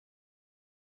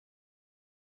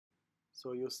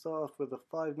So you'll start off with a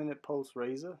 5-minute pulse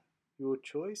raiser, your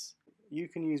choice. You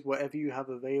can use whatever you have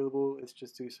available. Let's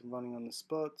just do some running on the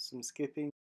spot, some skipping,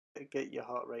 get your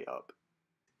heart rate up.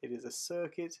 It is a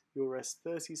circuit. You'll rest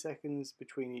 30 seconds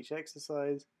between each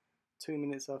exercise, 2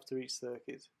 minutes after each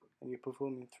circuit, and you're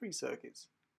performing 3 circuits.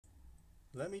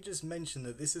 Let me just mention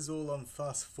that this is all on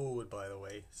fast forward, by the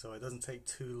way, so it doesn't take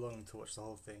too long to watch the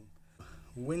whole thing.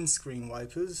 Windscreen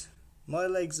wipers. My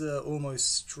legs are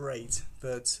almost straight,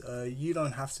 but you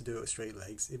don't have to do it with straight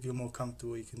legs. If you're more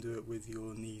comfortable, you can do it with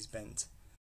your knees bent.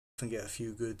 You can get a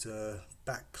few good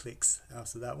back clicks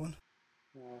out of that one.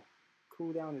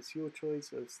 Cool down, it's your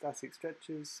choice of static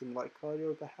stretches, some light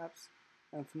cardio perhaps,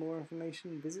 and for more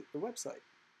information visit the website.